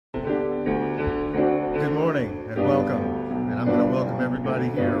morning and welcome, and I'm going to welcome everybody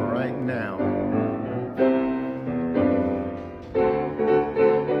here right now.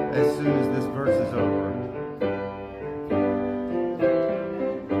 As soon as this verse is over.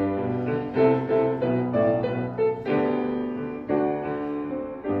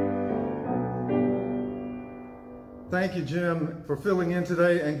 Thank you, Jim, for filling in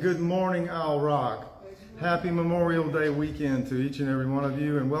today, and good morning, Owl Rock. Happy Memorial Day weekend to each and every one of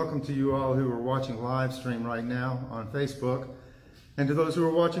you, and welcome to you all who are watching live stream right now on Facebook. And to those who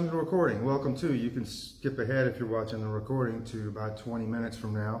are watching the recording, welcome too. You can skip ahead if you're watching the recording to about 20 minutes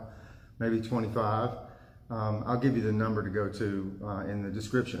from now, maybe 25. I'll give you the number to go to in the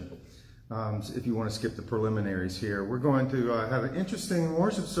description if you want to skip the preliminaries here. We're going to have an interesting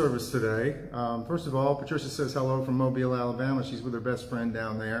worship service today. First of all, Patricia says hello from Mobile, Alabama. She's with her best friend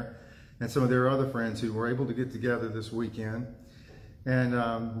down there, and some of their other friends who were able to get together this weekend.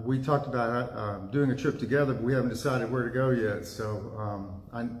 And we talked about doing a trip together, but we haven't decided where to go yet. So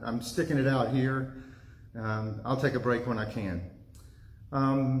I'm sticking it out here. I'll take a break when I can.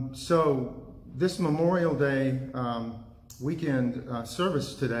 So this Memorial Day weekend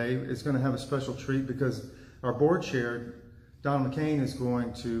service today is going to have a special treat because our board chair, Don McCain, is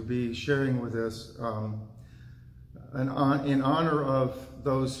going to be sharing with us in honor of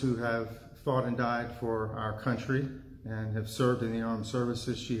those who have fought and died for our country and have served in the armed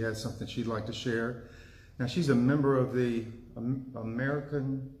services. She has something she'd like to share. Now, she's a member of the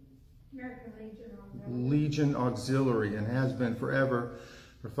American Legion Auxiliary and has been forever.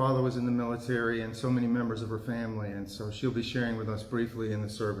 Her father was in the military and so many members of her family, and so she'll be sharing with us briefly in the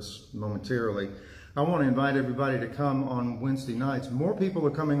service momentarily. I want to invite everybody to come on Wednesday nights. More people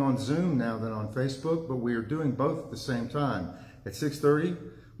are coming on Zoom now than on Facebook, but we are doing both at the same time. At 6:30,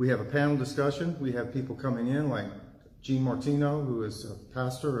 we have a panel discussion. We have people coming in like Gene Martino, who is a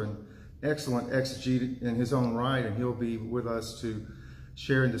pastor and excellent exegete in his own right, and he'll be with us to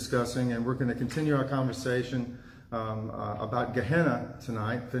share and discussing. And we're going to continue our conversation about Gehenna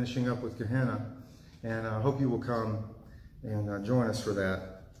tonight, finishing up with Gehenna. And I hope you will come and join us for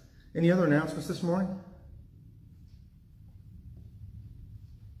that. Any other announcements this morning?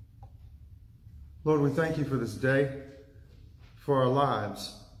 Lord, we thank you for this day, for our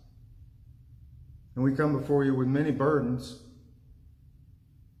lives. And we come before you with many burdens.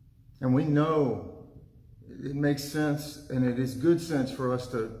 And we know it makes sense, and it is good sense for us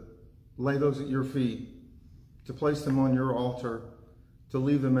to lay those at your feet, to place them on your altar, to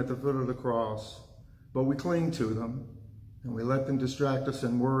leave them at the foot of the cross. But we cling to them, and we let them distract us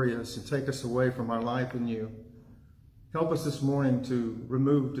and worry us and take us away from our life in you. Help us this morning to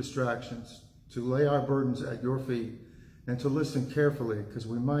remove distractions, to lay our burdens at your feet, and to listen carefully, because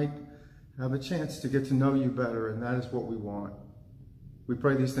we might have a chance to get to know you better, and that is what we want. We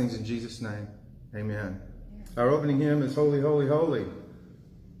pray these things in Jesus' name. Amen. Our opening hymn is Holy, Holy, Holy.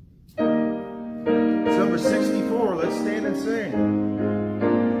 It's number 64. Let's stand and sing.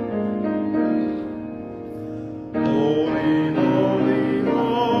 Holy, holy,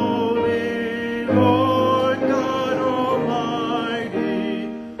 holy, Lord God Almighty,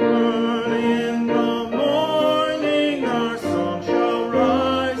 early in the morning our song shall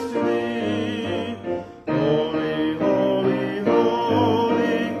rise to thee. Holy, holy,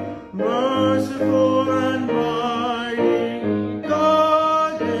 holy, merciful and mighty,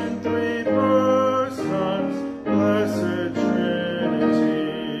 God in three persons, blessed Trinity.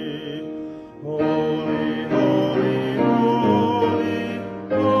 Holy, holy, holy,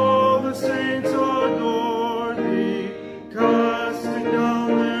 all the saints adore thee, casting down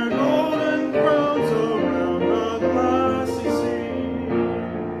their golden crowns around the glassy sea.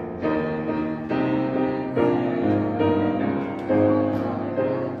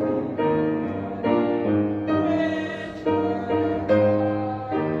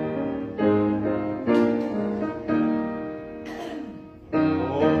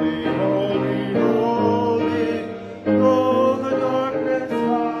 Holy, holy, holy, though the darkness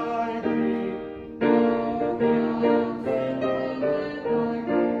hide thee,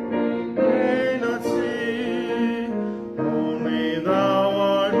 may not see. Only thou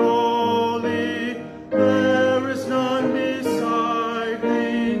art holy, there is none beside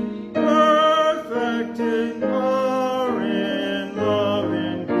thee, perfect in power, in love,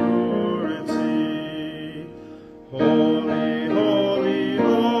 in purity. Holy, holy,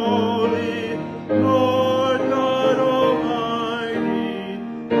 holy, Lord God Almighty,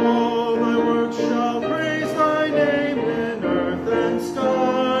 all thy works shall praise thy name in earth and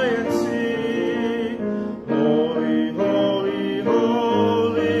sky and sea. Holy, holy,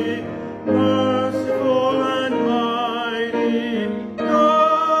 holy, merciful and mighty,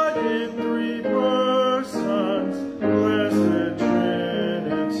 God in three persons,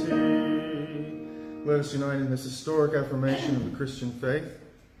 us unite in this historic affirmation of the Christian faith.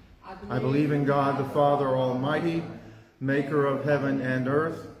 I believe in God the Father Almighty, maker of heaven and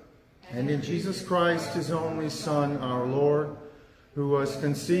earth, and in Jesus Christ, his only Son, our Lord, who was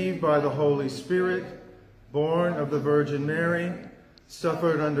conceived by the Holy Spirit, born of the Virgin Mary,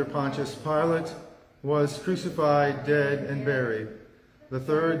 suffered under Pontius Pilate, was crucified, dead, and buried. The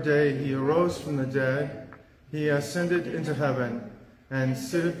third day he arose from the dead. He ascended into heaven and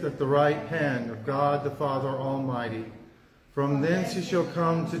sitteth at the right hand of God the Father Almighty. From thence he shall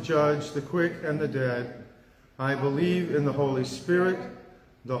come to judge the quick and the dead. I believe in the Holy Spirit,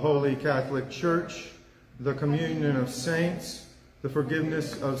 the Holy Catholic Church, the communion of saints, the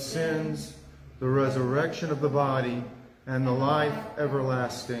forgiveness of sins, the resurrection of the body, and the life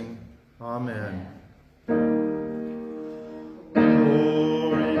everlasting. Amen.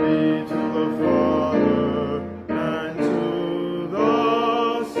 Glory be to the Father, and to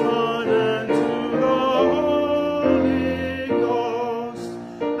the Son, and to the Holy Ghost,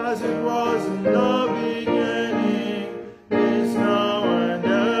 as it was in the beginning, is now, and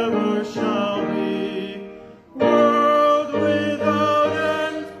ever shall be, world without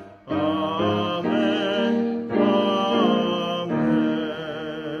end. Amen.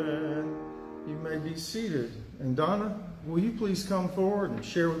 Amen. You may be seated. And Donna, will you please come forward and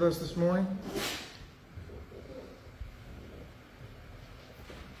share with us this morning?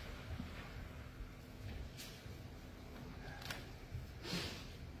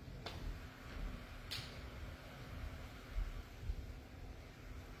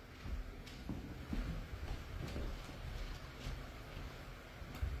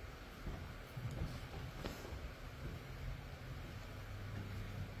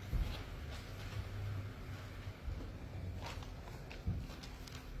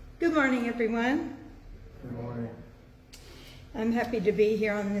 Good morning, everyone. Good morning. I'm happy to be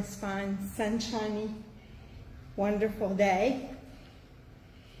here on this fine, sunshiny, wonderful day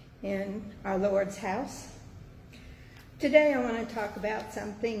in our Lord's house. Today I want to talk about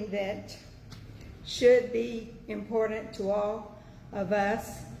something that should be important to all of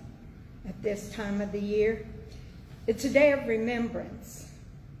us at this time of the year. It's a day of remembrance.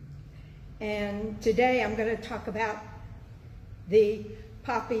 And today I'm going to talk about the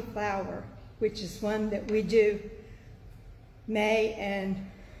poppy flower, which is one that we do May and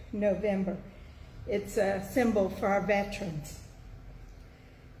November. It's a symbol for our veterans.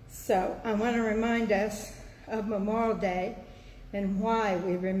 So I want to remind us of Memorial Day and why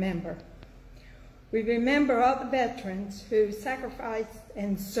we remember. We remember all the veterans who sacrificed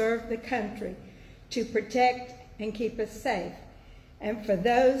and served the country to protect and keep us safe, and for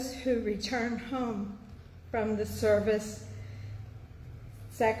those who return home from the service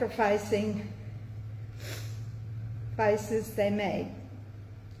sacrifices they made.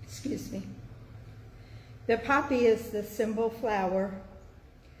 Excuse me. The poppy is the symbol flower,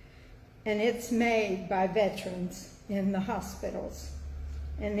 and it's made by veterans in the hospitals.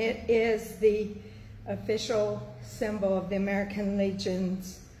 And it is the official symbol of the American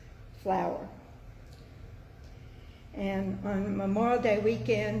Legion's flower. And on Memorial Day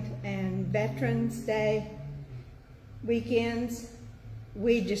weekend and Veterans Day weekends,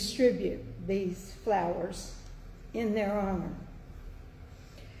 we distribute these flowers in their honor.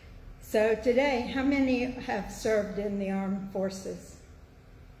 So today, how many have served in the armed forces?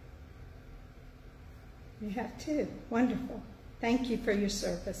 You have two. Wonderful. Thank you for your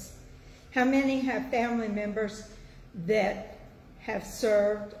service. How many have family members that have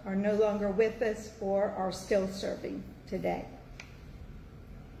served, are no longer with us, or are still serving today?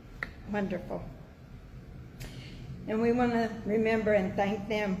 Wonderful. And we want to remember and thank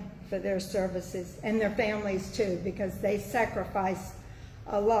them for their services, and their families too, because they sacrifice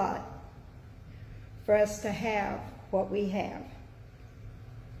a lot for us to have what we have.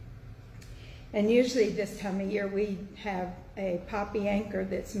 And usually this time of year we have a poppy anchor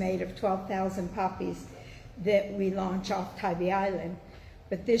that's made of 12,000 poppies that we launch off Tybee Island.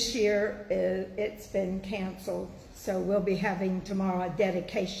 But this year it's been canceled, so we'll be having tomorrow a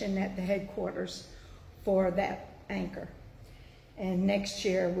dedication at the headquarters for that anchor. And next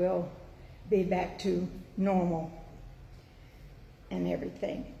year we'll be back to normal and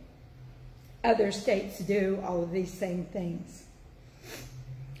everything. Other states do all of these same things.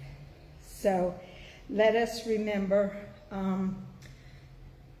 So let us remember,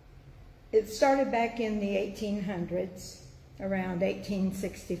 it started back in the 1800s, around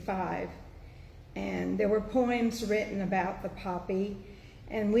 1865, and there were poems written about the poppy,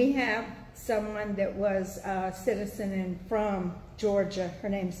 and we have someone that was a citizen and from Georgia. Her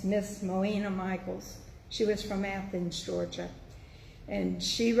name's Miss Moena Michaels. She was from Athens, Georgia. And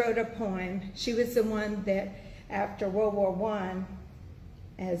she wrote a poem. She was the one that after World War I,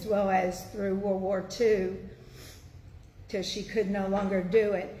 as well as through World War II, till she could no longer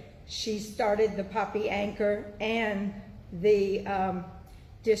do it, she started the Poppy Anchor and the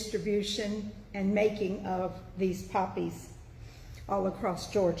distribution and making of these poppies all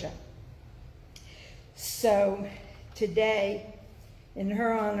across Georgia. So today, in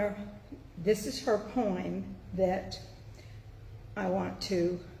her honor, this is her poem that I want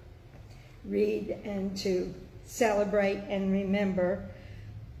to read and to celebrate and remember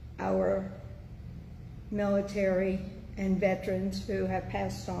our military and veterans who have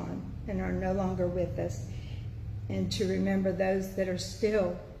passed on and are no longer with us, and to remember those that are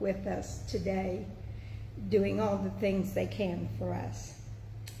still with us today, doing all the things they can for us.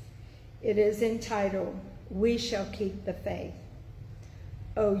 It is entitled, "We Shall Keep the Faith."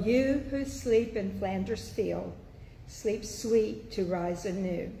 O you who sleep in Flanders Field, sleep sweet to rise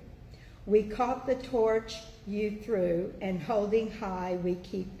anew. We caught the torch you threw, and holding high we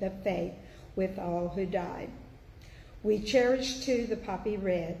keep the faith with all who died. We cherish too the poppy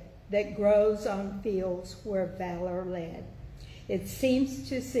red that grows on fields where valor led. It seems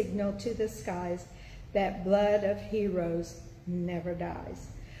to signal to the skies that blood of heroes never dies,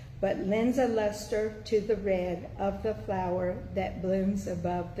 but lends a luster to the red of the flower that blooms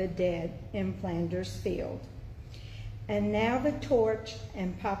above the dead in Flanders Field. And now the torch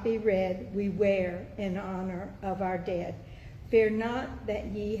and poppy red we wear in honor of our dead. Fear not that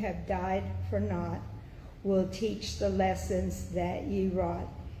ye have died for naught, we'll teach the lessons that ye wrought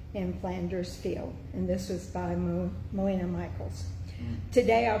in Flanders Field. And this was by Moena Michaels.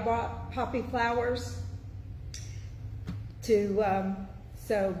 Today I brought poppy flowers to,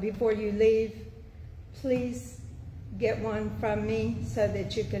 so before you leave, please get one from me so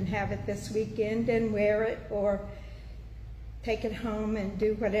that you can have it this weekend and wear it, or take it home and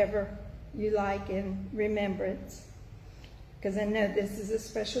do whatever you like in remembrance. Because I know this is a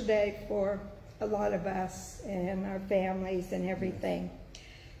special day for a lot of us and our families and everything.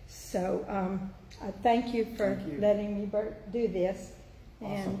 So I thank you for letting me do this.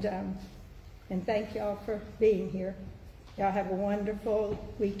 Awesome. And thank y'all for being here. Y'all have a wonderful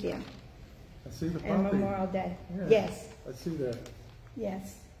weekend. I see the poppy. And Memorial Day. Yeah, yes. I see that.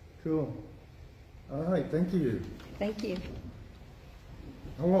 Yes. Cool. All right, thank you. Thank you.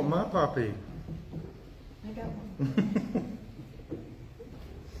 I want my poppy. I got one.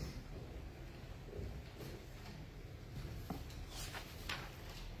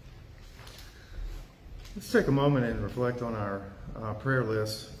 Let's take a moment and reflect on our prayer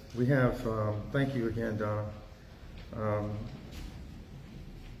list. We have, thank you again, Donna.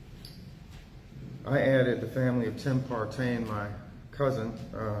 I added the family of Tim Partain, my cousin,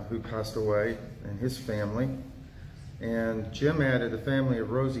 who passed away, and his family. And Jim added the family of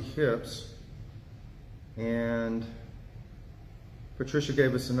Rosie Hips. And Patricia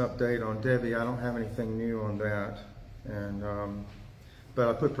gave us an update on Debbie. I don't have anything new on that. And but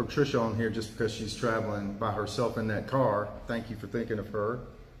I put Patricia on here just because she's traveling by herself in that car. Thank you for thinking of her.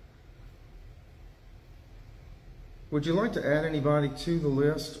 Would you like to add anybody to the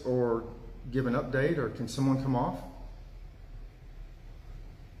list or give an update, or can someone come off?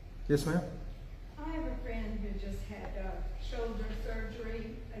 Yes, ma'am? I have a friend who just had shoulder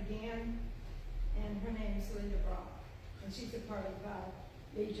surgery again, and her name is Linda Brock, and she's a part of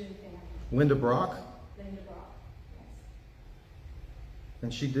Legion family. Linda Brock? Linda Brock, yes.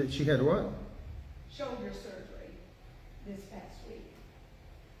 And she had what? Shoulder surgery this past week.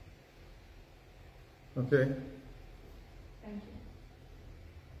 Okay. Thank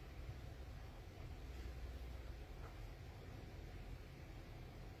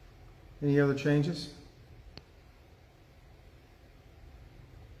you. Any other changes?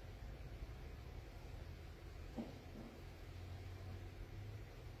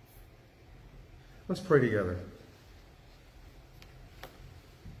 Let's pray together.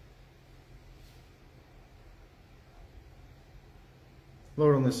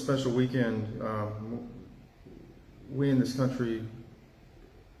 Lord, on this special weekend, we in this country,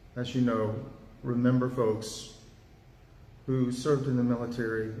 as you know, remember folks who served in the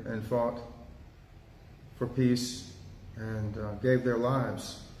military and fought for peace and gave their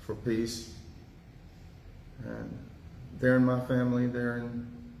lives for peace. And they're in my family, they're in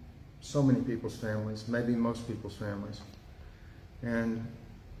so many people's families, maybe most people's families. And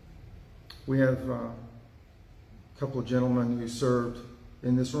we have a couple of gentlemen who served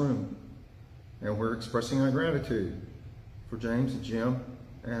in this room, and we're expressing our gratitude for James and Jim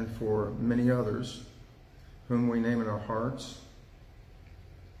and for many others whom we name in our hearts.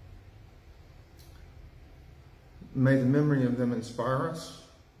 may the memory of them inspire us.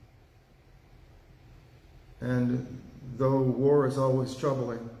 And though war is always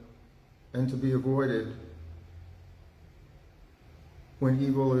troubling and to be avoided, when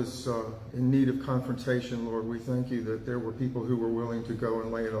evil is in need of confrontation, Lord, we thank you that there were people who were willing to go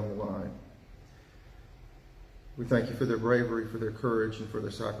and lay it on the line. We thank you for their bravery, for their courage, and for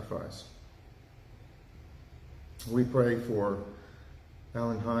their sacrifice. We pray for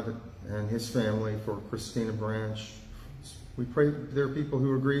Alan Hunt and his family, for Christina Branch. We pray there are people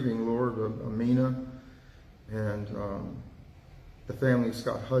who are grieving, Lord, Amina and the family of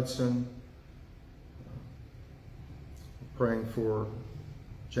Scott Hudson. Praying for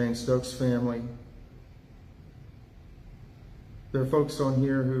Jane Stokes' family. There are folks on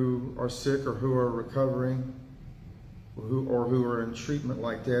here who are sick or who are recovering, or who are in treatment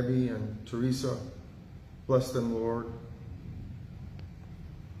like Debbie and Teresa. Bless them, Lord.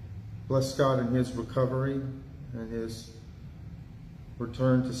 Bless Scott in his recovery and his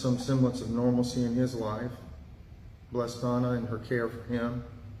return to some semblance of normalcy in his life. Bless Donna and her care for him.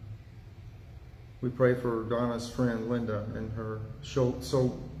 We pray for Donna's friend Linda and her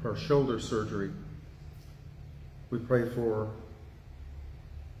shoulder surgery. We pray for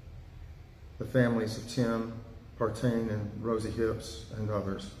the families of Tim Partain and Rosie Hips and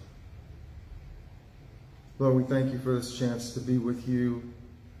others. Lord, we thank you for this chance to be with you.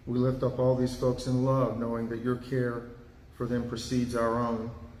 We lift up all these folks in love, knowing that your care for them precedes our own.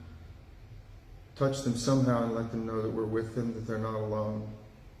 Touch them somehow and let them know that we're with them, that they're not alone.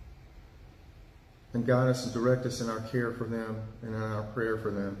 And guide us and direct us in our care for them and in our prayer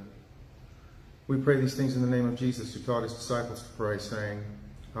for them. We pray these things in the name of Jesus, who taught his disciples to pray, saying,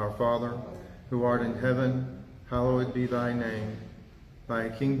 Our Father, who art in heaven, hallowed be thy name. Thy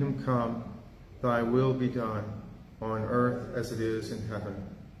kingdom come, thy will be done, on earth as it is in heaven.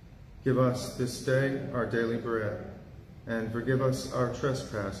 Give us this day our daily bread, and forgive us our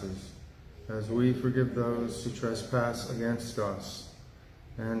trespasses, as we forgive those who trespass against us.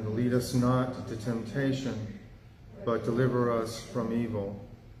 And lead us not into temptation, but deliver us from evil.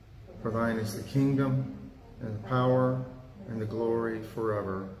 For thine is the kingdom, and the power, and the glory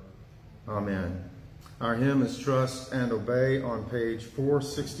forever. Amen. Our hymn is Trust and Obey on page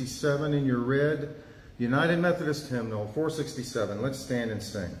 467 in your red United Methodist Hymnal, 467. Let's stand and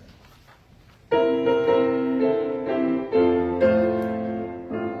sing.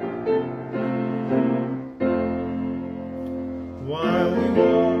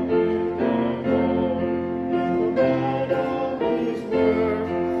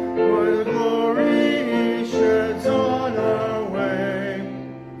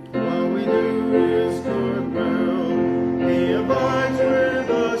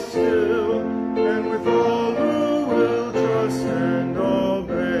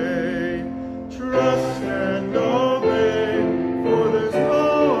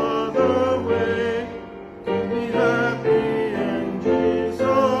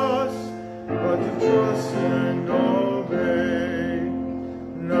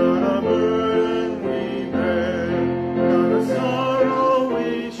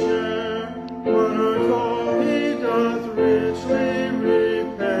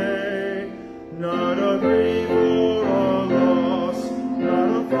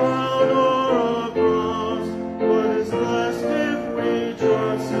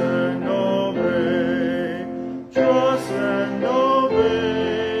 Trust and obey.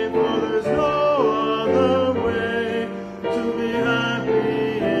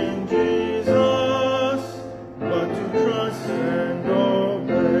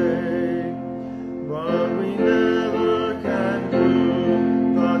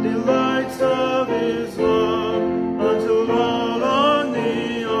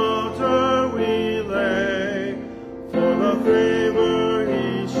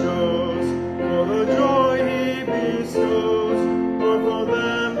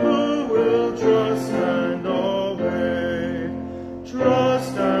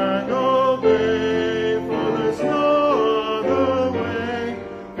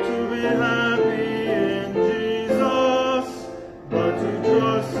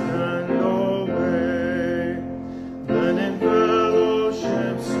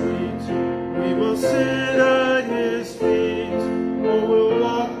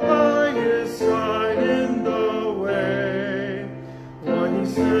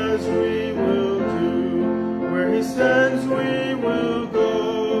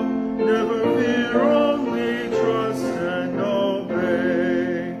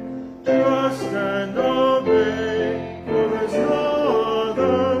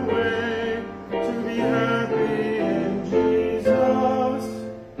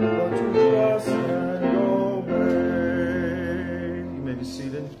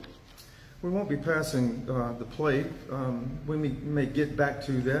 won't be passing the plate. We may get back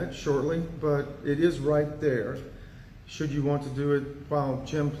to that shortly, but it is right there. Should you want to do it while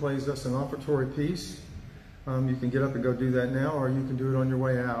Jim plays us an offertory piece, you can get up and go do that now, or you can do it on your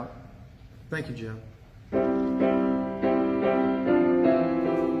way out. Thank you, Jim.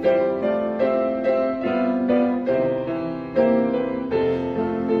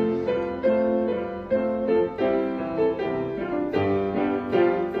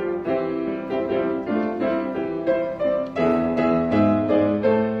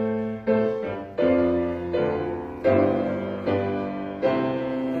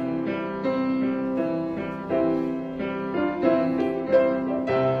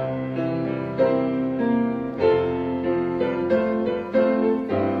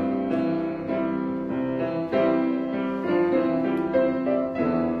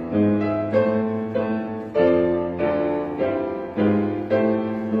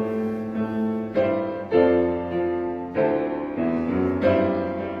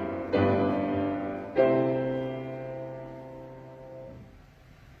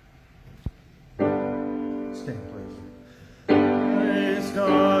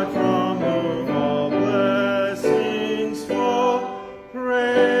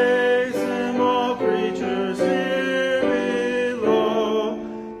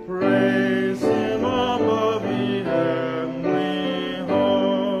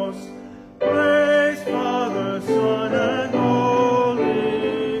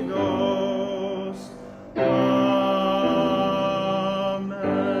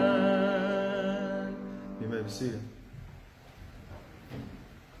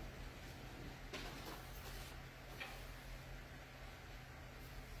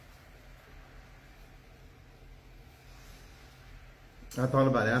 I thought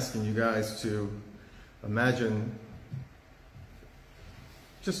about asking you guys to imagine,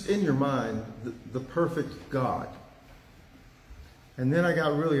 just in your mind, the perfect God. And then I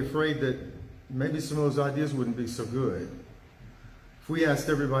got really afraid that maybe some of those ideas wouldn't be so good. If we asked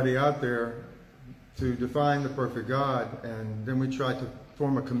everybody out there to define the perfect God, and then we tried to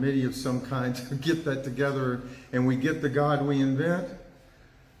form a committee of some kind to get that together, and we get the God we invent,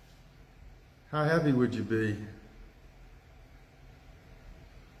 how happy would you be?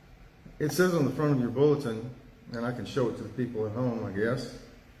 It says on the front of your bulletin, and I can show it to the people at home, I guess.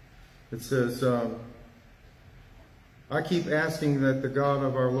 It says, I keep asking that the God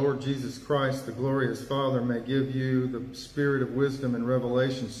of our Lord Jesus Christ, the glorious Father, may give you the spirit of wisdom and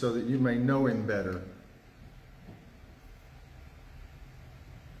revelation so that you may know Him better.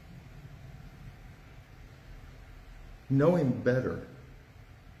 Know Him better.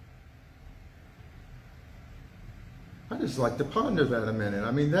 I just like to ponder that a minute.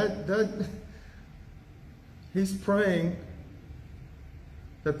 I mean, he's praying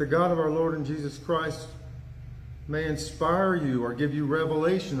that the God of our Lord and Jesus Christ may inspire you or give you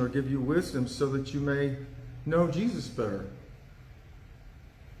revelation or give you wisdom so that you may know Jesus better.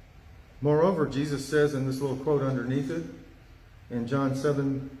 Moreover, Jesus says in this little quote underneath it, in John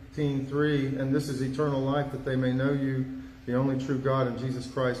 17:3, and this is eternal life, that they may know you, the only true God, and Jesus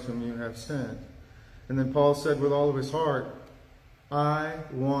Christ whom you have sent. And then Paul said with all of his heart, I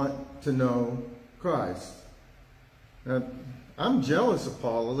want to know Christ. Now, I'm jealous of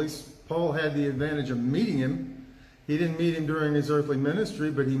Paul. At least Paul had the advantage of meeting him. He didn't meet him during his earthly ministry,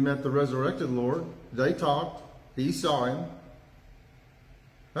 but he met the resurrected Lord. They talked. He saw him.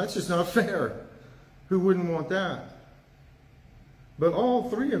 That's just not fair. Who wouldn't want that? But all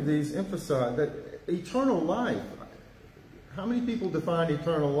three of these emphasize that eternal life. How many people define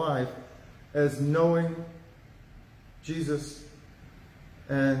eternal life as knowing Jesus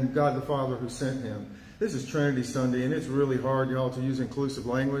and God the Father who sent Him? This is Trinity Sunday, and it's really hard, y'all, to use inclusive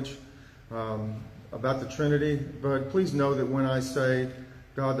language about the Trinity. But please know that when I say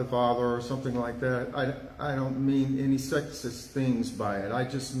God the Father or something like that, I don't mean any sexist things by it. I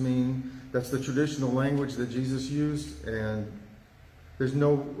just mean that's the traditional language that Jesus used, and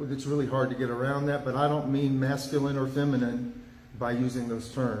it's really hard to get around that. But I don't mean masculine or feminine by using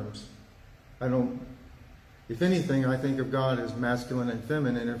those terms. If anything, I think of God as masculine and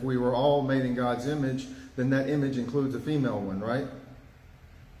feminine. If we were all made in God's image, then that image includes a female one, right?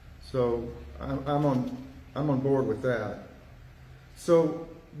 So I'm on board with that. So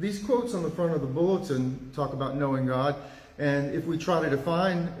these quotes on the front of the bulletin talk about knowing God. And if we try to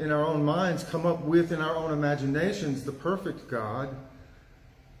define in our own minds, come up with in our own imaginations the perfect God,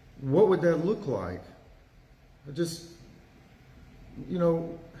 what would that look like?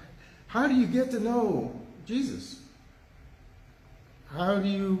 How do you get to know Jesus? How do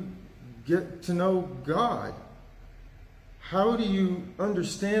you get to know God? how do you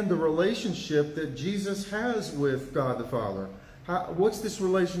understand the relationship that Jesus has with God the Father? What's this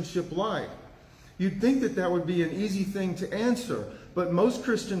relationship like? You'd think that that would be an easy thing to answer, but most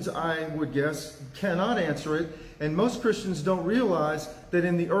Christians, I would guess, cannot answer it, and most Christians don't realize that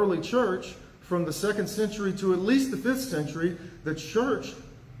in the early church, from the 2nd century to at least the 5th century, the church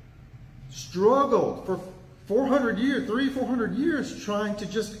struggled for 400 years, 400 years, trying to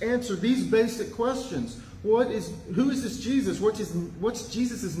just answer these basic questions. Who is this Jesus? What's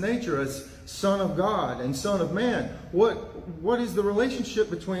Jesus' nature as Son of God and Son of Man? What is the relationship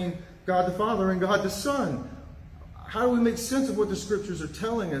between God the Father and God the Son? How do we make sense of what the Scriptures are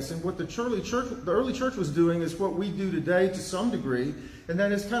telling us? And what the early church was doing is what we do today to some degree, and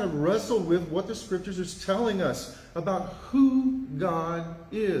that is kind of wrestle with what the Scriptures are telling us about who God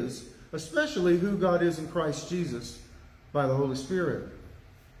is, especially who God is in Christ Jesus by the Holy Spirit.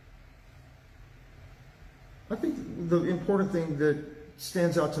 I think the important thing that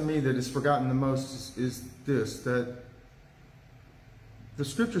stands out to me that is forgotten the most is this, that the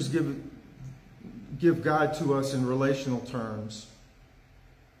Scriptures give God to us in relational terms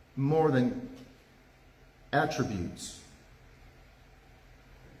more than attributes.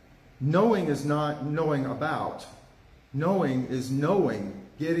 Knowing is not knowing about. Knowing is knowing,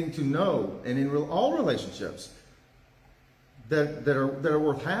 getting to know. And in all relationships that are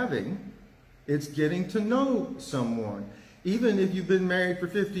worth having, it's getting to know someone. Even if you've been married for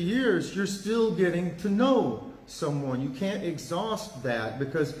 50 years, you're still getting to know someone. You can't exhaust that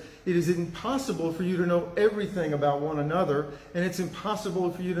because it is impossible for you to know everything about one another, and it's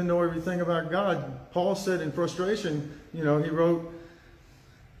impossible for you to know everything about God. Paul said in frustration, he wrote,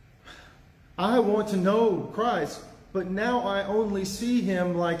 I want to know Christ, but now I only see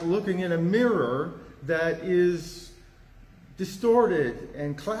him like looking in a mirror that is distorted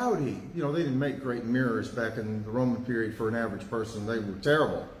and cloudy. They didn't make great mirrors back in the Roman period for an average person. They were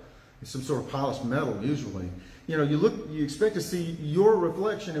terrible. It's some sort of polished metal usually. You expect to see your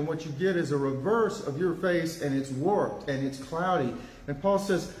reflection, and what you get is a reverse of your face, and it's warped and it's cloudy. And Paul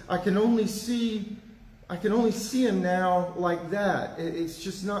says, I can only see him now like that. It's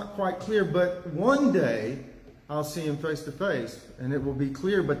just not quite clear, but one day I'll see him face to face and it will be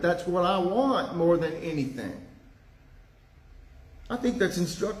clear, but that's what I want more than anything. I think that's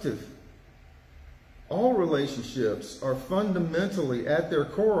instructive. All relationships are fundamentally at their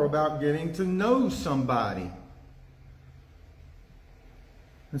core about getting to know somebody.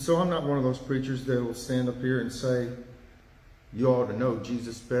 And so I'm not one of those preachers that will stand up here and say, you ought to know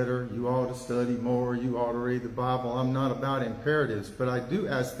Jesus better, you ought to study more, you ought to read the Bible. I'm not about imperatives, but I do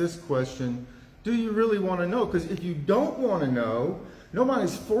ask this question, do you really want to know? Because if you don't want to know,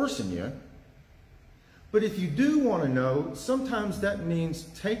 nobody's forcing you. But if you do want to know, sometimes that means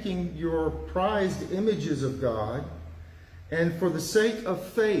taking your prized images of God, and for the sake of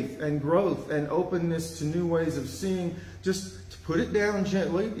faith and growth and openness to new ways of seeing, just to put it down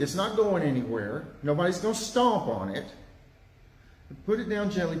gently. It's not going anywhere. Nobody's going to stomp on it. Put it down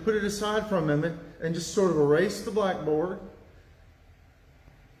gently, put it aside for a moment, and just sort of erase the blackboard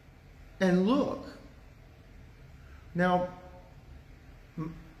and look. Now,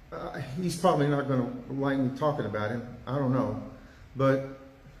 he's probably not going to like me talking about him. I don't know. But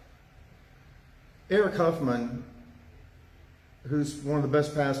Eric Huffman, who's one of the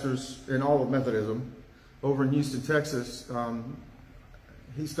best pastors in all of Methodism, over in Houston, Texas,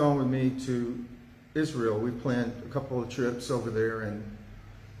 he's gone with me to Israel. We planned a couple of trips over there,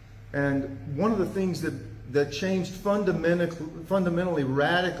 and one of the things that changed fundamentally,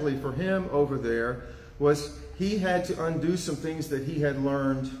 radically for him over there was he had to undo some things that he had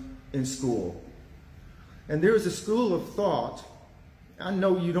learned in school. And there is a school of thought. I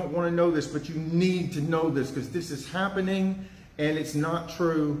know you don't want to know this, but you need to know this because this is happening and it's not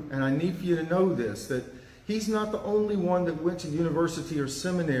true. And I need for you to know this, that he's not the only one that went to university or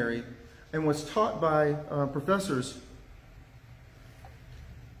seminary and was taught by professors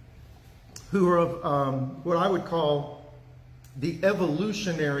who are of what I would call the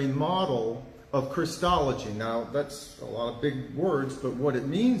evolutionary model of Christology. Now, that's a lot of big words, but what it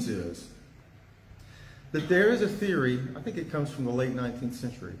means is that there is a theory, I think it comes from the late 19th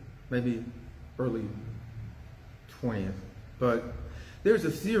century, maybe early 20th, but there's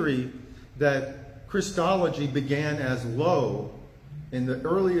a theory that Christology began as low in the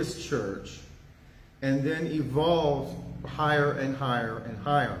earliest church and then evolved higher and higher and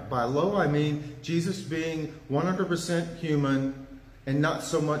higher. By low, I mean Jesus being 100% human and not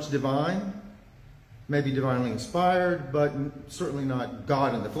so much divine, maybe divinely inspired, but certainly not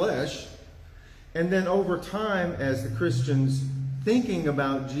God in the flesh. And then over time, as the Christians thinking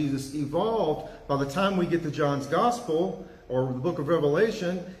about Jesus evolved. By the time we get to John's Gospel or the book of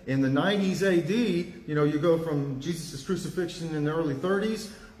Revelation in the 90s AD, you know, you go from Jesus' crucifixion in the early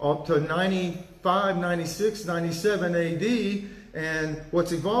 30s up to 95, 96, 97 AD. And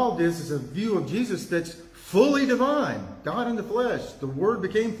what's evolved is a view of Jesus that's fully divine, God in the flesh. The Word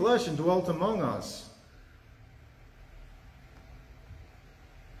became flesh and dwelt among us.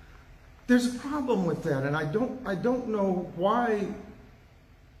 There's a problem with that, and I don't know why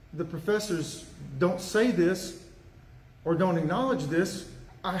the professors don't say this or don't acknowledge this.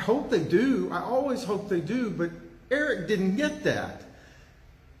 I hope they do. I always hope they do, but Eric didn't get that.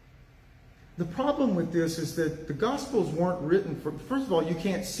 The problem with this is that the Gospels weren't written for... First of all, you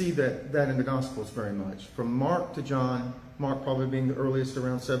can't see that in the Gospels very much. From Mark to John, Mark probably being the earliest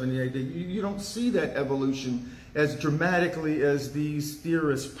around 70 AD, you don't see that evolution as dramatically as these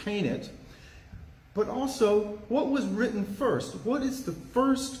theorists paint it. But also, what was written first? What is the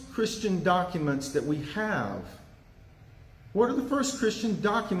first Christian documents that we have? What are the first Christian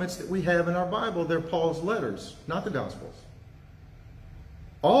documents that we have in our Bible? They're Paul's letters, not the Gospels.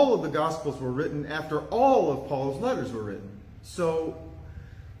 All of the Gospels were written after all of Paul's letters were written. So,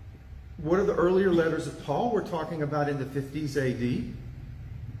 what are the earlier letters of Paul? We're talking about in the 50s AD.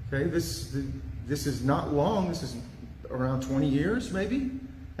 Okay, this is not long. This is around 20 years, maybe,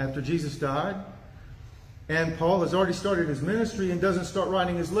 after Jesus died. And Paul has already started his ministry and doesn't start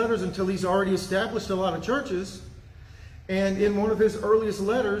writing his letters until he's already established a lot of churches. And in one of his earliest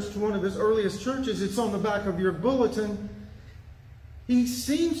letters to one of his earliest churches, it's on the back of your bulletin, he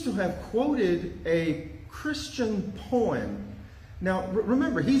seems to have quoted a Christian poem. Now,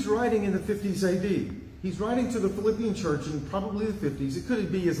 remember, he's writing in the 50s AD. He's writing to the Philippian church in probably the 50s. It could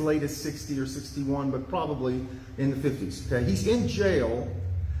be as late as 60 or 61, but probably in the 50s. Okay? He's in jail.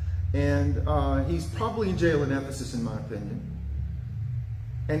 And he's probably in jail in Ephesus, in my opinion.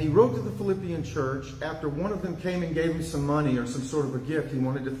 And he wrote to the Philippian church after one of them came and gave him some money or some sort of a gift. He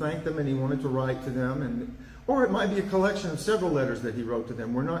wanted to thank them and he wanted to write to them. Or it might be a collection of several letters that he wrote to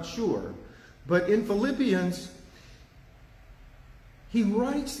them. We're not sure. But in Philippians, he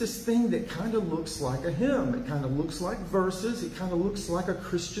writes this thing that kind of looks like a hymn. It kind of looks like verses. It kind of looks like a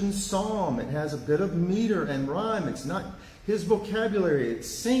Christian psalm. It has a bit of meter and rhyme. It's not his vocabulary. It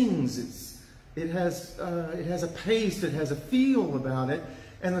sings. It has a pace. It has a feel about it.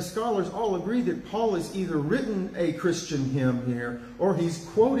 And the scholars all agree that Paul has either written a Christian hymn here or he's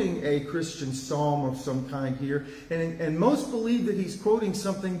quoting a Christian psalm of some kind here. And most believe that he's quoting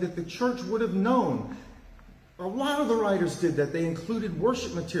something that the church would have known. A lot of the writers did that. They included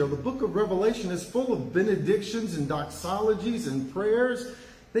worship material. The book of Revelation is full of benedictions and doxologies and prayers.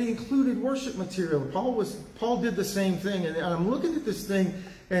 They included worship material. Paul did the same thing. And I'm looking at this thing,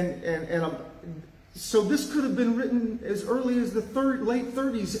 so this could have been written as early as the late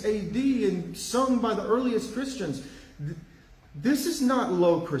 30s AD and sung by the earliest Christians. This is not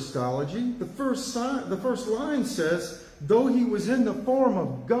low Christology. The first line says, though he was in the form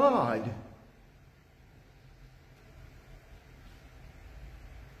of God.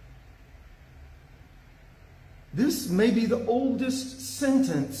 This may be the oldest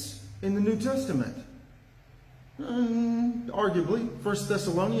sentence in the New Testament. Arguably, 1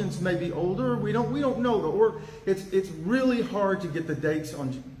 Thessalonians may be older. We don't know. It's really hard to get the dates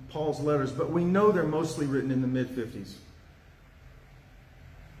on Paul's letters, but we know they're mostly written in the mid-50s.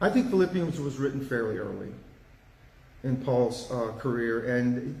 I think Philippians was written fairly early in Paul's career.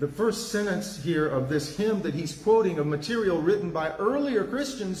 And the first sentence here of this hymn that he's quoting of material written by earlier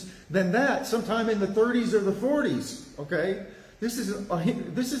Christians than that, sometime in the 30s or the 40s. Okay? This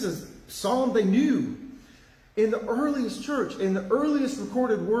is a psalm they knew. In the earliest church, in the earliest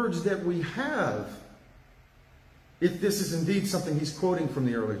recorded words that we have, if this is indeed something he's quoting from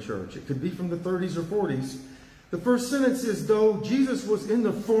the early church, it could be from the 30s or 40s. The first sentence is, though Jesus was in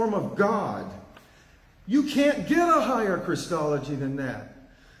the form of God. You can't get a higher Christology than that.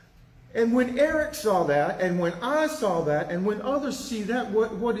 And when Eric saw that, and when I saw that, and when others see that,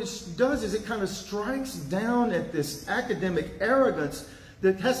 what it does is it kind of strikes down at this academic arrogance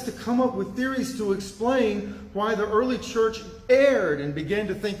that has to come up with theories to explain why the early church erred and began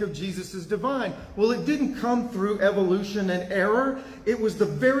to think of Jesus as divine. Well, it didn't come through evolution and error. It was the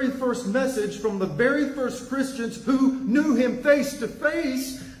very first message from the very first Christians who knew him face to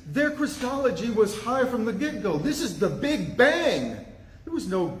face. Their Christology was high from the get-go. This is the Big Bang.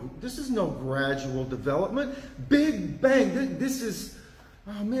 This is no gradual development. Big Bang. This is,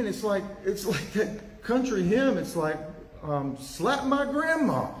 oh man, it's like that country hymn. It's like, slap my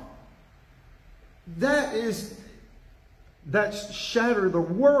grandma. That shattered the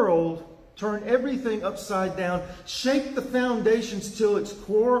world turn everything upside down, shake the foundations till its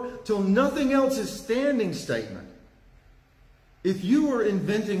core, till nothing else is standing statement. If you were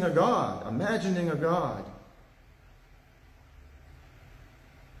inventing a God, imagining a God,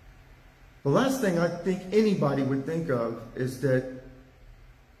 the last thing I think anybody would think of is that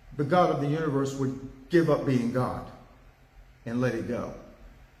the God of the universe would give up being God and let it go.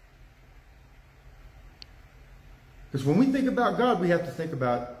 Because when we think about God, we have to think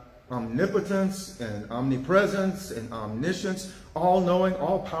about omnipotence and omnipresence and omniscience, all-knowing,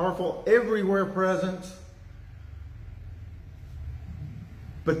 all-powerful, everywhere present.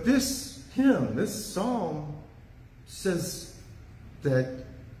 But this hymn, this psalm, says that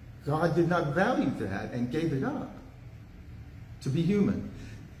God did not value that and gave it up to be human.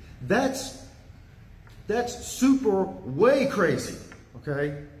 That's super way crazy,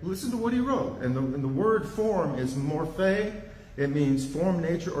 okay? Listen to what he wrote. And the word form is mor-fay. It means form,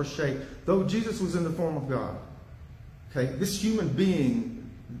 nature, or shape. Though Jesus was in the form of God, okay? This human being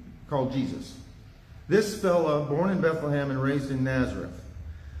called Jesus. This fella born in Bethlehem and raised in Nazareth.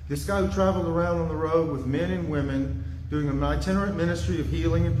 This guy who traveled around on the road with men and women doing an itinerant ministry of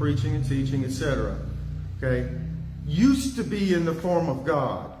healing and preaching and teaching, etc. Okay? Used to be in the form of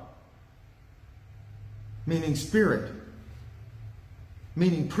God. Meaning spirit.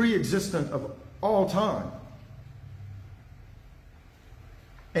 Meaning pre-existent of all time.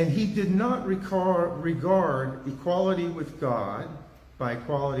 And he did not regard equality with God. By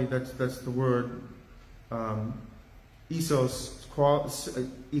equality, that's the word isos,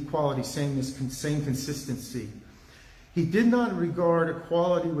 equality, sameness, same consistency. He did not regard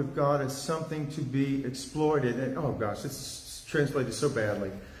equality with God as something to be exploited. And, oh gosh, this is translated so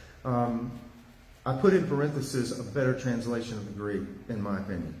badly. I put in parentheses a better translation of the Greek, in my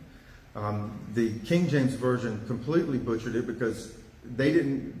opinion. The King James Version completely butchered it because they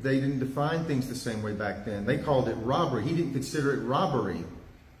didn't define things the same way back then. They called it robbery. He didn't consider it robbery.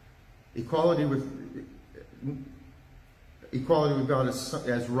 Equality with God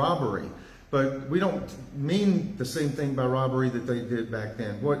as robbery. But we don't mean the same thing by robbery that they did back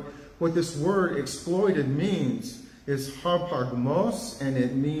then. What this word exploited means is har-pag-mos, and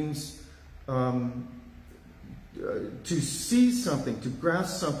it means to seize something, to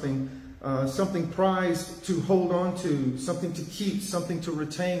grasp something, something prized to hold on to, something to keep, something to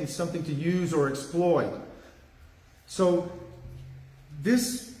retain, something to use or exploit. So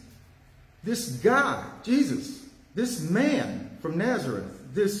this guy, Jesus, this man from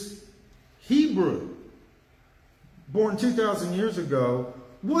Nazareth, this Hebrew, born 2,000 years ago,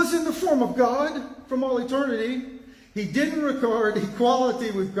 was in the form of God from all eternity. He didn't regard equality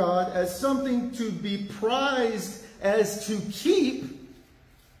with God as something to be prized, as to keep,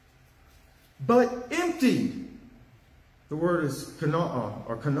 but emptied. The word is kenoo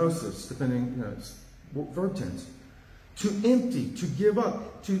or kenosis, depending, it's verb tense. To empty, to give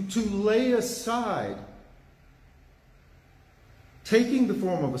up, to lay aside. Taking the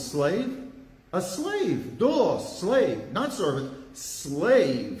form of a slave, doulos, slave, not servant,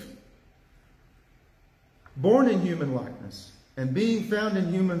 slave. Born in human likeness and being found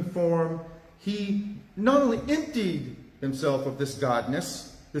in human form, he not only emptied himself of this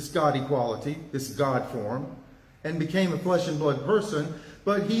godness, this God equality, this God form, and became a flesh and blood person,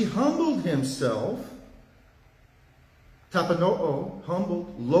 but he humbled himself, tapanoo,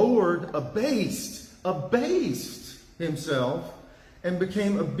 humbled, lowered, abased himself, and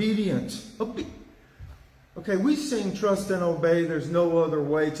became obedient. Okay, we sing trust and obey, there's no other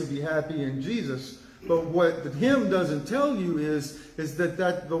way to be happy in Jesus. But what the hymn doesn't tell you is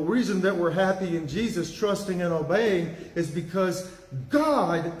that the reason that we're happy in Jesus, trusting and obeying, is because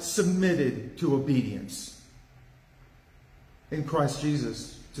God submitted to obedience in Christ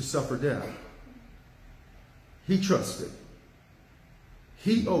Jesus to suffer death. He trusted.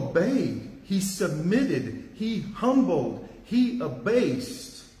 He obeyed. He submitted. He humbled. He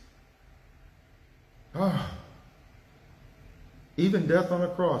abased. Even death on a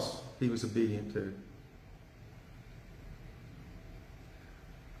cross, he was obedient to.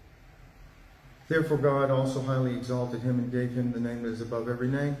 Therefore God also highly exalted him and gave him the name that is above every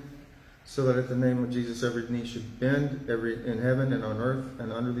name, so that at the name of Jesus every knee should bend, in heaven and on earth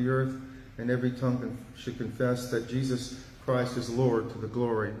and under the earth, and every tongue should confess that Jesus Christ is Lord, to the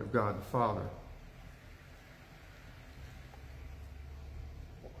glory of God the Father.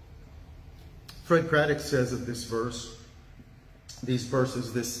 Fred Craddock says of this verse, these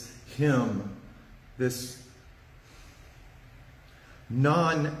verses, this hymn, this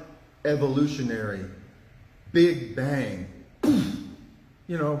non-evolutionary Big Bang,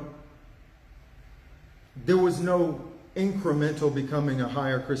 there was no incremental becoming a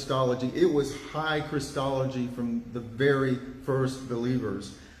higher Christology. It was high Christology from the very first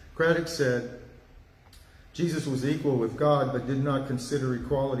believers. Craddock said, Jesus was equal with God, but did not consider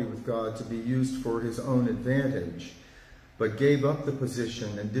equality with God to be used for his own advantage, but gave up the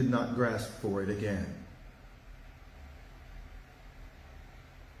position and did not grasp for it again.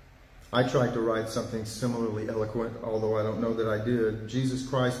 I tried to write something similarly eloquent, although I don't know that I did. Jesus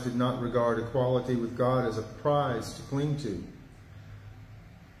Christ did not regard equality with God as a prize to cling to,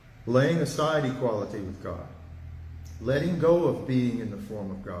 laying aside equality with God, letting go of being in the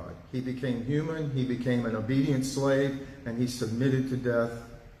form of God. He became human, he became an obedient slave, and he submitted to death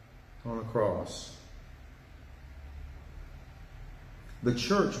on a cross. The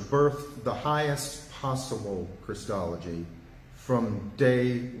church birthed the highest possible Christology from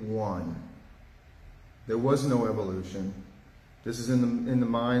day one. There was no evolution. This is in the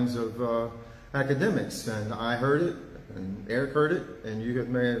minds of academics, and I heard it, and Eric heard it, and you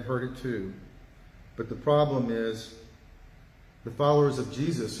may have heard it too. But the problem is, the followers of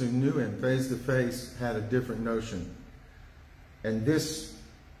Jesus who knew him face to face had a different notion. And this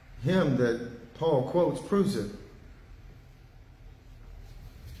hymn that Paul quotes proves it.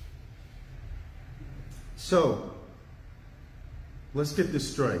 So, let's get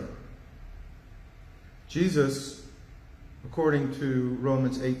this straight. Jesus, according to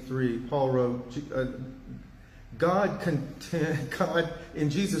Romans 8:3, Paul wrote, in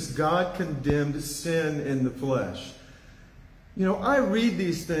Jesus, God condemned sin in the flesh. You know, I read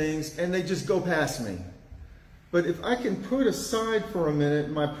these things and they just go past me. But if I can put aside for a minute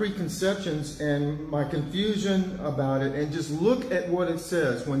my preconceptions and my confusion about it and just look at what it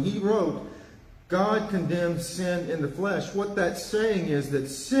says. When he wrote, God condemned sin in the flesh, what that's saying is that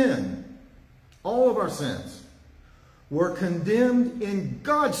sin, all of our sins, were condemned in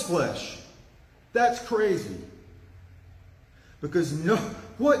God's flesh. That's crazy. Because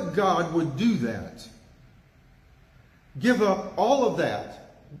what God would do that? Give up all of that.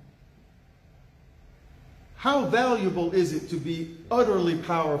 How valuable is it to be utterly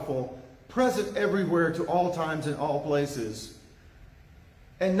powerful, present everywhere to all times and all places,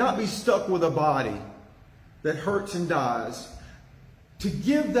 and not be stuck with a body that hurts and dies? To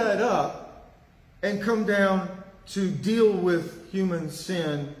give that up and come down to deal with human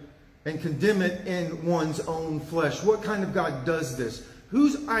sin and condemn it in one's own flesh. What kind of God does this?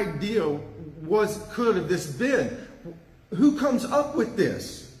 Whose idea could have this been? Who comes up with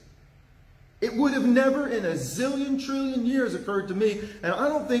this? It would have never in a zillion trillion years occurred to me, and I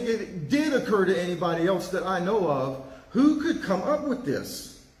don't think it did occur to anybody else that I know of. Who could come up with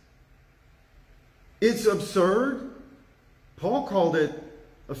this? It's absurd. Paul called it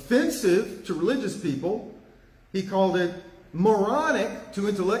offensive to religious people. He called it moronic to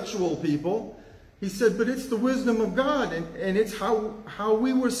intellectual people. He said, but it's the wisdom of God, and it's how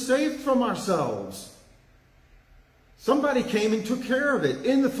we were saved from ourselves. Somebody came and took care of it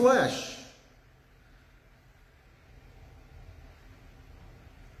in the flesh.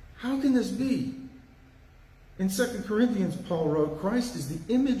 How can this be? In 2 Corinthians, Paul wrote, Christ is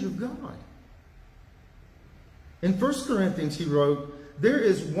the image of God. In 1 Corinthians, he wrote, there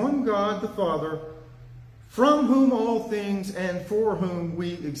is one God, the Father, from whom all things and for whom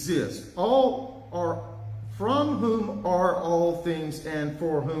we exist. From whom are all things and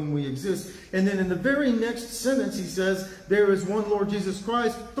for whom we exist. And then in the very next sentence he says, there is one Lord Jesus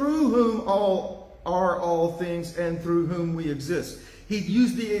Christ, through whom are all things and through whom we exist. He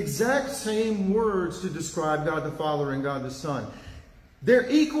used the exact same words to describe God the Father and God the Son. They're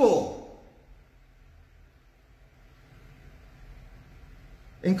equal.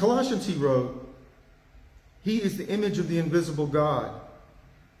 In Colossians he wrote, he is the image of the invisible God.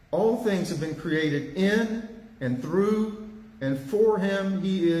 All things have been created in and through and for him.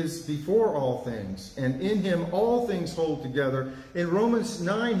 He is before all things, and in him all things hold together. In Romans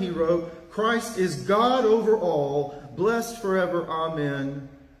 9 he wrote, Christ is God over all, blessed forever. Amen.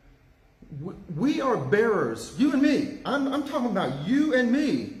 We are bearers, you and me. I'm talking about you and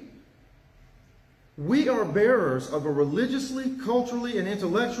me. We are bearers of a religiously, culturally, and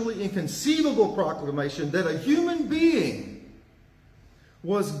intellectually inconceivable proclamation that a human being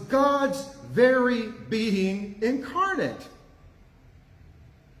was God's very being incarnate.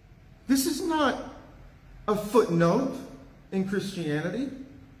 This is not a footnote in Christianity,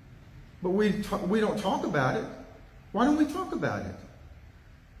 but we don't talk about it. Why don't we talk about it?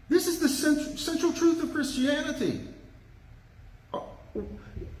 This is the central truth of Christianity.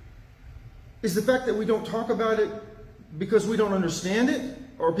 Is the fact that we don't talk about it because we don't understand it,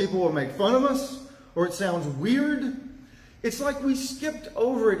 or people will make fun of us, or it sounds weird? It's like we skipped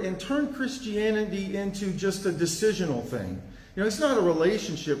over it and turned Christianity into just a decisional thing. You know, it's not a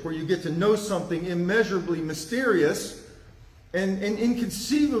relationship where you get to know something immeasurably mysterious and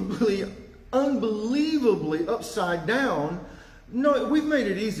inconceivably, unbelievably upside down. No, we've made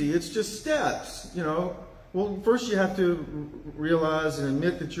it easy. It's just steps, you know. Well, first you have to realize and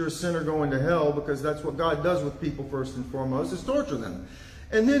admit that you're a sinner going to hell, because that's what God does with people first and foremost, is torture them.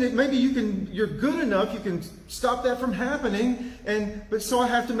 And then maybe you're good enough, you can stop that from happening, but so I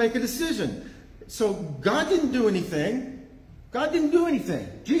have to make a decision. So God didn't do anything. God didn't do anything.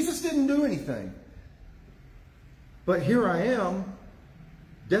 Jesus didn't do anything. But here I am,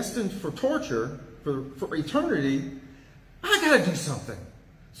 destined for torture, for eternity. I got to do something.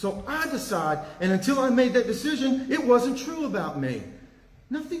 So I decide, and until I made that decision, it wasn't true about me.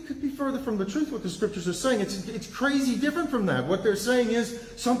 Nothing could be further from the truth what the scriptures are saying. It's crazy different from that. What they're saying is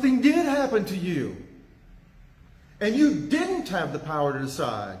something did happen to you. And you didn't have the power to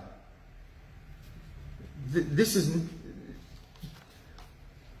decide. This is...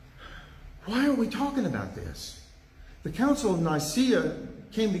 Why are we talking about this? The Council of Nicaea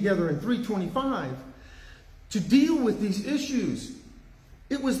came together in 325 to deal with these issues.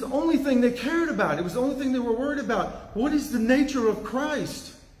 It was the only thing they cared about. It was the only thing they were worried about. What is the nature of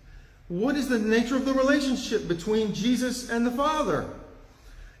Christ? What is the nature of the relationship between Jesus and the Father?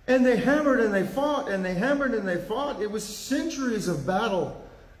 And they hammered and they fought, and they hammered and they fought. It was centuries of battle.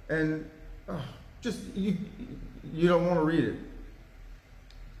 And you don't want to read it.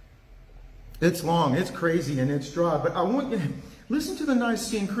 It's long, it's crazy, and it's dry. But I want you to listen to the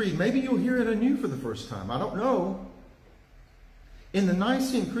Nicene Creed. Maybe you'll hear it anew for the first time. I don't know. In the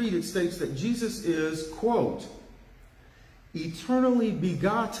Nicene Creed, it states that Jesus is, quote, eternally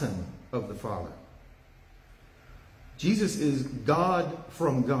begotten of the Father. Jesus is God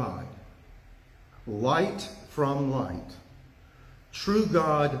from God, light from light, true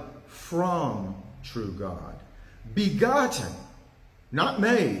God from true God, begotten, not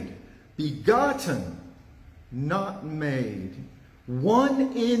made, begotten, not made,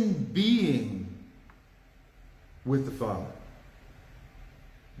 one in being with the Father.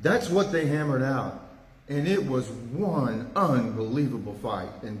 That's what they hammered out. And it was one unbelievable fight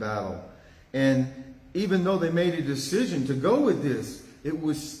in battle. And even though they made a decision to go with this, it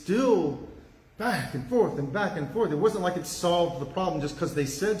was still back and forth and back and forth. It wasn't like it solved the problem just because they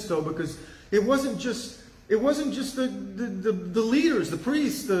said so, because it wasn't just the leaders, the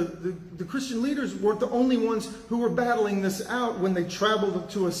priests, the Christian leaders weren't the only ones who were battling this out when they traveled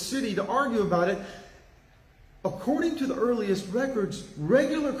to a city to argue about it. According to the earliest records,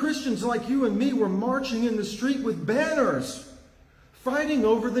 regular Christians like you and me were marching in the street with banners, fighting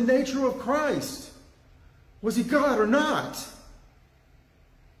over the nature of Christ. Was he God or not?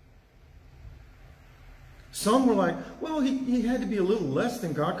 Some were like, well, he had to be a little less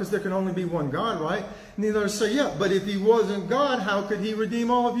than God because there can only be one God, right? And the others say, yeah, but if he wasn't God, how could he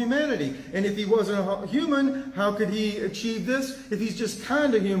redeem all of humanity? And if he wasn't a human, how could he achieve this? If he's just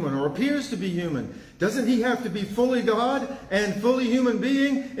kind of human or appears to be human, doesn't he have to be fully God and fully human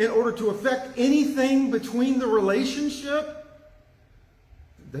being in order to affect anything between the relationship?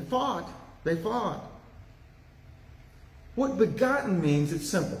 They fought. They fought. What begotten means, it's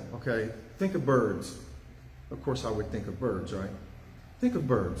simple, okay? Think of birds. Of course, I would think of birds, right? Think of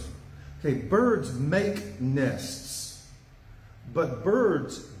birds. Okay, birds make nests, but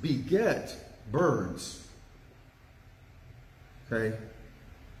birds beget birds. Okay?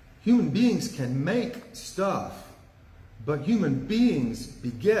 Human beings can make stuff, but human beings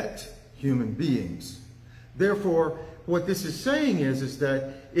beget human beings. Therefore, what this is saying is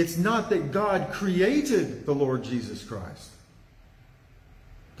that it's not that God created the Lord Jesus Christ.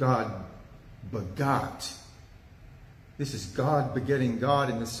 God begot. This is God begetting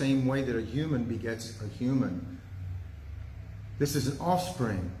God in the same way that a human begets a human. This is an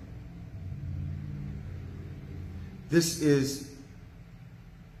offspring. This is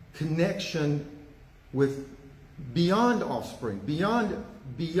connection with beyond offspring,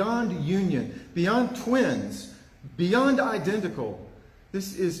 beyond union, beyond twins, beyond identical.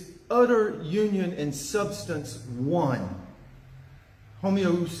 This is utter union and substance one.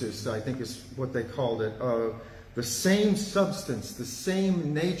 Homeoousis, I think is what they called it. The same substance, the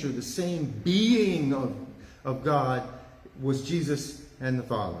same nature, the same being of God was Jesus and the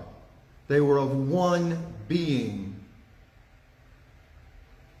Father. They were of one being.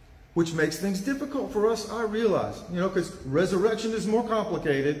 Which makes things difficult for us, I realize. You know, because resurrection is more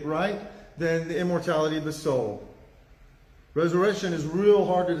complicated, right, than the immortality of the soul. Resurrection is real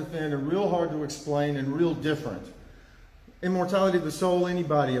hard to defend and real hard to explain and real different. immortality of the soul,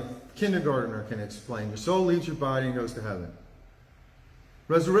 anybody, a kindergartner can explain. Your soul leaves your body and goes to heaven.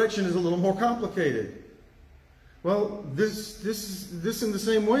 Resurrection is a little more complicated. Well, this in the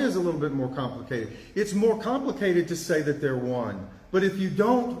same way is a little bit more complicated. It's more complicated to say that they're one. But if you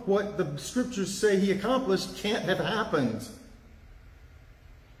don't, what the scriptures say he accomplished can't have happened.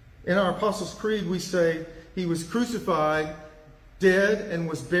 In our Apostles' Creed, we say he was crucified, dead, and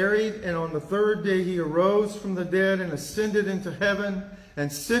was buried, and on the third day he arose from the dead and ascended into heaven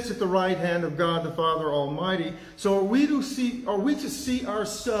and sits at the right hand of God the Father Almighty. So are we to see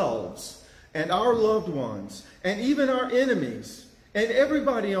ourselves and our loved ones and even our enemies and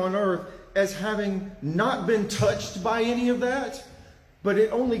everybody on earth as having not been touched by any of that? But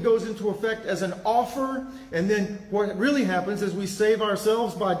it only goes into effect as an offer, and then what really happens is we save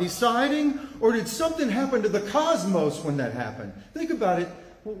ourselves by deciding, or did something happen to the cosmos when that happened? Think about it.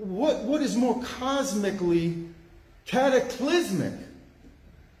 What is more cosmically cataclysmic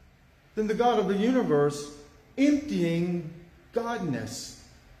than the God of the universe emptying Godness,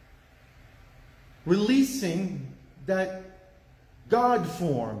 releasing that God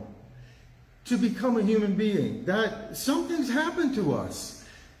form to become a human being? That something's happened to us.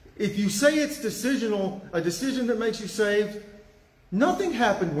 If you say it's decisional, a decision that makes you saved, nothing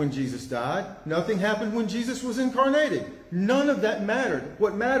happened when Jesus died. Nothing happened when Jesus was incarnated. None of that mattered.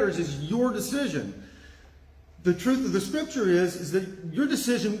 What matters is your decision. The truth of the scripture is that your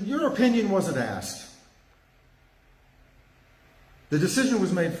decision, your opinion wasn't asked. The decision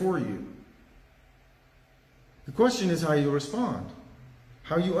was made for you. The question is how you respond,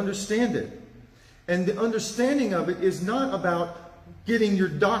 how you understand it. And the understanding of it is not about getting your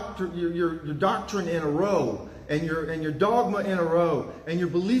doctrine in a row, and your dogma in a row, and your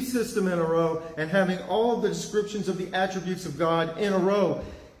belief system in a row, and having all the descriptions of the attributes of God in a row.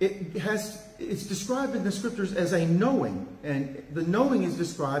 It's described in the scriptures as a knowing, and the knowing is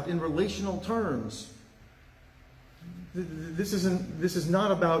described in relational terms. This is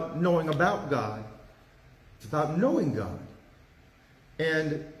not about knowing about God. It's about knowing God.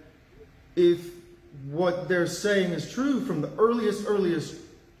 And if what they're saying is true from the earliest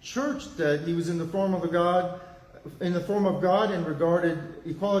church, that he was in the form of God and regarded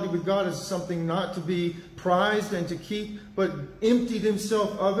equality with God as something not to be prized and to keep, but emptied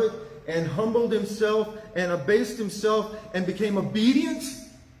himself of it and humbled himself and abased himself and became obedient,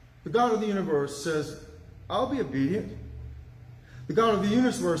 the God of the universe says, I'll be obedient. The God of the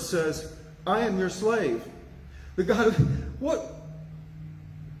universe says, I am your slave. The God of... What?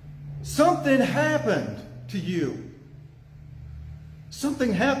 Something happened to you.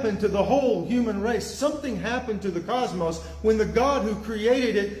 Something happened to the whole human race. Something happened to the cosmos when the God who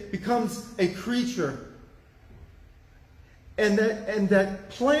created it becomes a creature. And that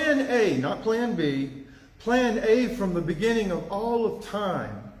plan A, not plan B, plan A from the beginning of all of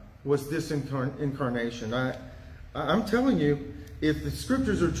time was this incarnation. I'm telling you, if the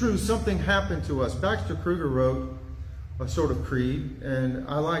scriptures are true, something happened to us. Baxter Kruger wrote a sort of creed, and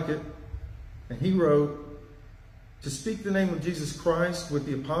I like it. And he wrote, to speak the name of Jesus Christ with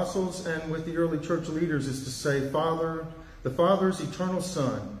the apostles and with the early church leaders is to say, Father, the Father's eternal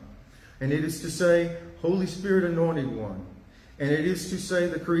Son. And it is to say, Holy Spirit anointed one. And it is to say,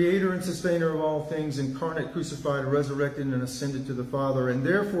 the creator and sustainer of all things, incarnate, crucified, resurrected, and ascended to the Father. And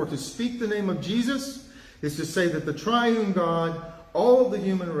therefore, to speak the name of Jesus is to say that the triune God, all of the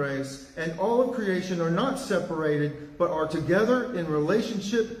human race, and all of creation are not separated, but are together in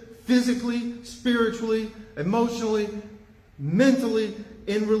relationship, physically, spiritually, emotionally, mentally,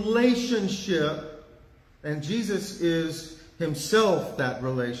 in relationship. And Jesus is himself that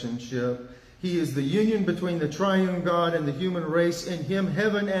relationship. He is the union between the triune God and the human race. In him,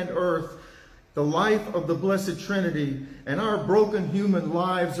 heaven and earth, the life of the Blessed Trinity, and our broken human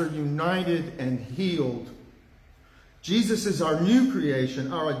lives are united and healed. Jesus is our new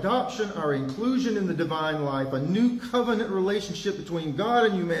creation, our adoption, our inclusion in the divine life, a new covenant relationship between God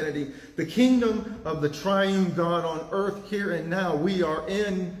and humanity, the kingdom of the triune God on earth here and now. We are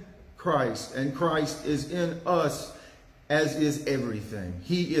in Christ, and Christ is in us, as is everything.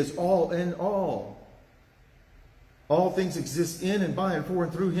 He is all in all. All things exist in and by and for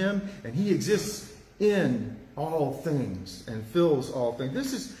and through him, and he exists in all things and fills all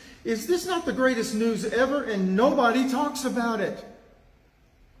things. Is this not the greatest news ever? And nobody talks about it.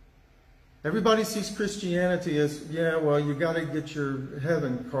 Everybody sees Christianity as, yeah, well, you got to get your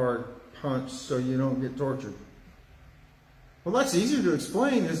heaven card punched so you don't get tortured. Well, that's easy to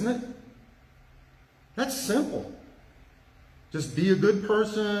explain, isn't it? That's simple. Just be a good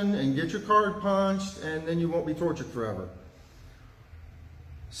person and get your card punched, and then you won't be tortured forever.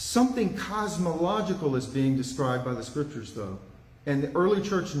 Something cosmological is being described by the scriptures, though. And the early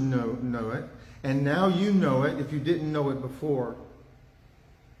church know it. And now you know it if you didn't know it before.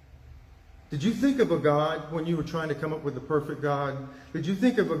 Did you think of a God, when you were trying to come up with the perfect God, did you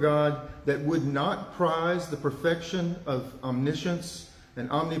think of a God that would not prize the perfection of omniscience and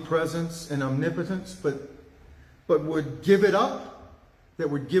omnipresence and omnipotence, but would give it up? That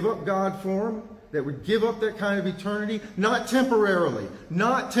would give up God form? That would give up that kind of eternity? Not temporarily.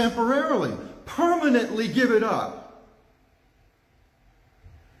 Not temporarily. Permanently give it up.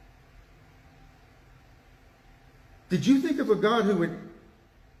 Did you think of a God who would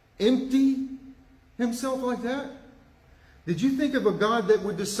empty himself like that? Did you think of a God that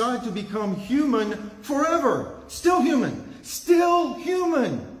would decide to become human forever? Still human. Still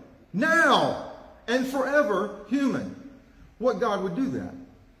human. Now and forever human. What God would do that?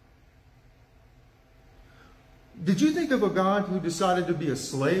 Did you think of a God who decided to be a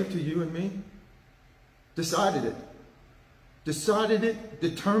slave to you and me? Decided it. Decided it,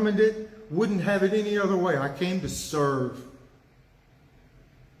 determined it, wouldn't have it any other way. I came to serve.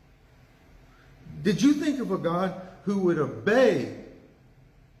 Did you think of a God who would obey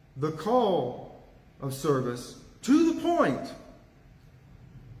the call of service to the point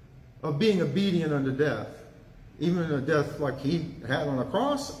of being obedient unto death? Even a death like he had on a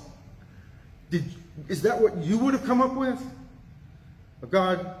cross? Is that what you would have come up with? A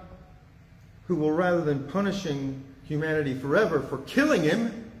God who will, rather than punishing humanity forever for killing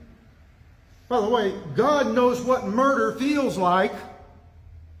him. By the way, God knows what murder feels like,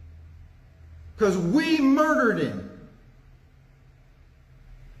 because we murdered him.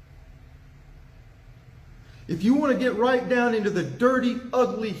 If you want to get right down into the dirty,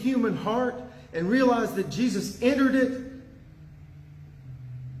 ugly human heart and realize that Jesus entered it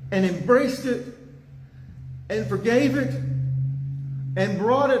and embraced it and forgave it and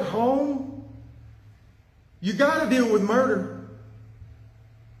brought it home, you got to deal with murder.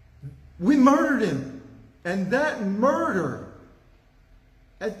 We murdered him. And that murder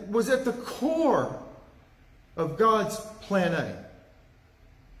was at the core of God's plan A,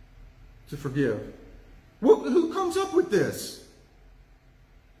 to forgive. Who comes up with this?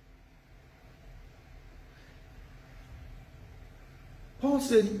 Paul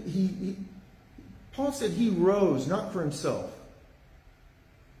said he rose not for himself.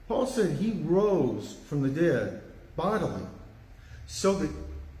 Paul said he rose from the dead bodily, so that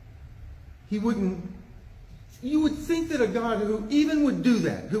he wouldn't. You would think that a God who even would do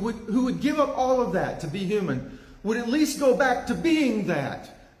that, who would give up all of that to be human, would at least go back to being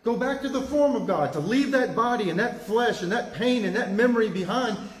that. Go back to the form of God, to leave that body and that flesh and that pain and that memory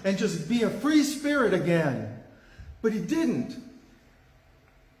behind and just be a free spirit again. But he didn't.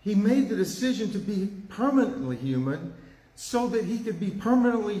 He made the decision to be permanently human so that he could be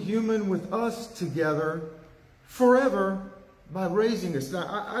permanently human with us together forever by raising us. Now,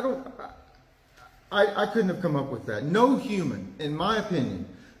 I couldn't have come up with that. No human, in my opinion,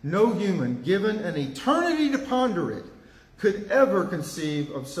 no human given an eternity to ponder it could ever conceive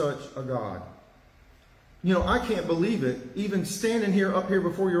of such a God. You know, I can't believe it. Even standing here up here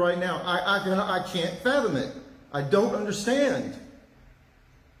before you right now, I can't fathom it. I don't understand.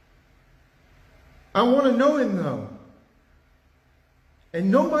 I want to know him, though.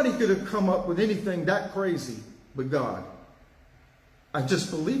 And nobody could have come up with anything that crazy but God. I just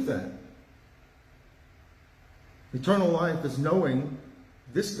believe that. Eternal life is knowing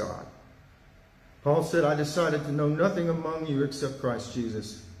this God. Paul said, I decided to know nothing among you except Christ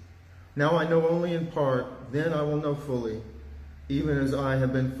Jesus. Now I know only in part, then I will know fully, even as I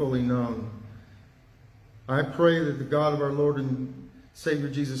have been fully known. I pray that the God of our Lord and Savior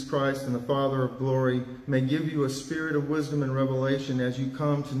Jesus Christ and the Father of glory may give you a spirit of wisdom and revelation as you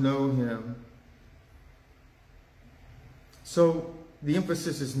come to know him. So the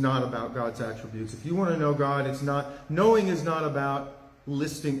emphasis is not about God's attributes. If you want to know God, knowing is not about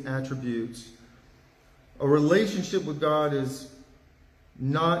listing attributes. A relationship with God is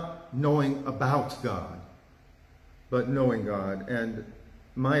not knowing about God, but knowing God. And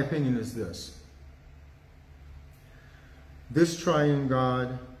my opinion is this. This triune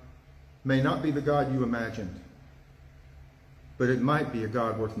God may not be the God you imagined, but it might be a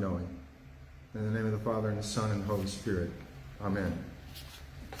God worth knowing. In the name of the Father, and the Son, and the Holy Spirit. Amen.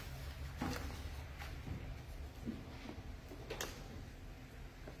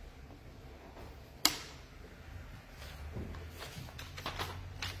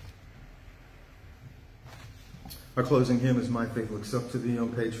 Our closing hymn is My Faith Looks Up to Thee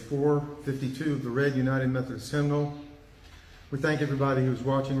on page 452 of the Red United Methodist Hymnal. We thank everybody who's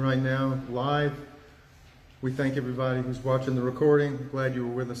watching right now live We thank everybody who's watching the recording. Glad you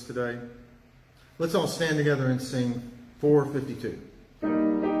were with us today. Let's all stand together and sing 452.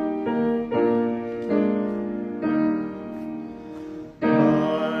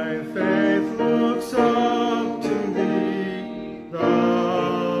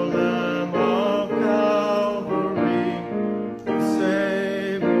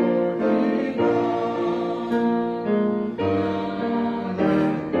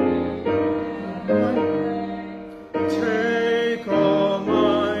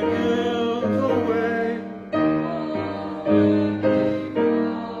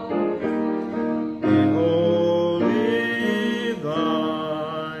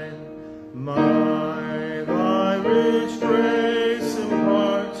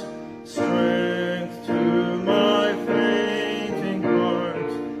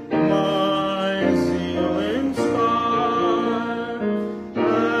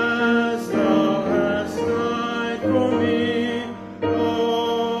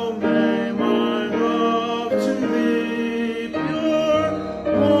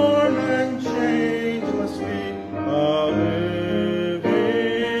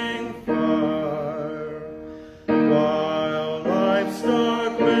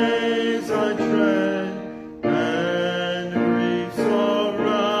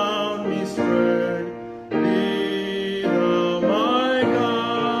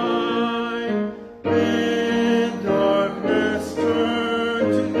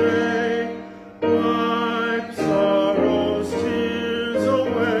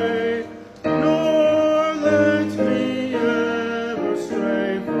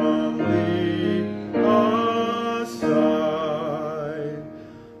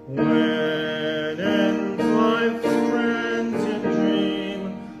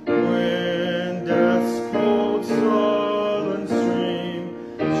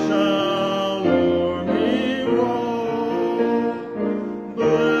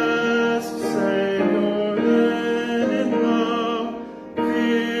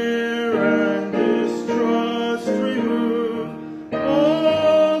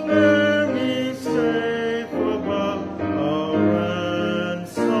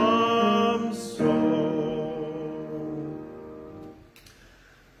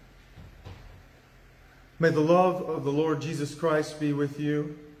 May the love of the Lord Jesus Christ be with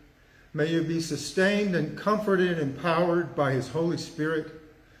you. May you be sustained and comforted and empowered by his Holy Spirit.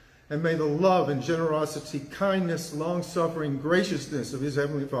 And may the love and generosity, kindness, long-suffering, graciousness of his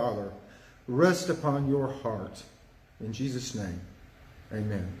Heavenly Father rest upon your heart. In Jesus' name,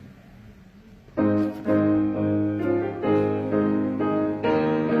 amen.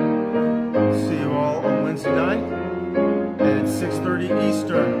 See you all on Wednesday night. And at 6:30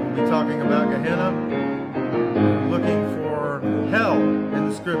 Eastern, we'll be talking about Gehenna. Looking for hell in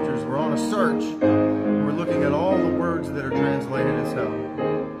the scriptures. We're on a search. We're looking at all the words that are translated as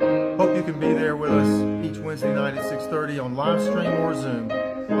hell. Hope you can be there with us each Wednesday night at 6:30 on live stream or Zoom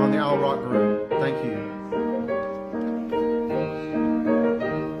on the Owl Rock group. Thank you.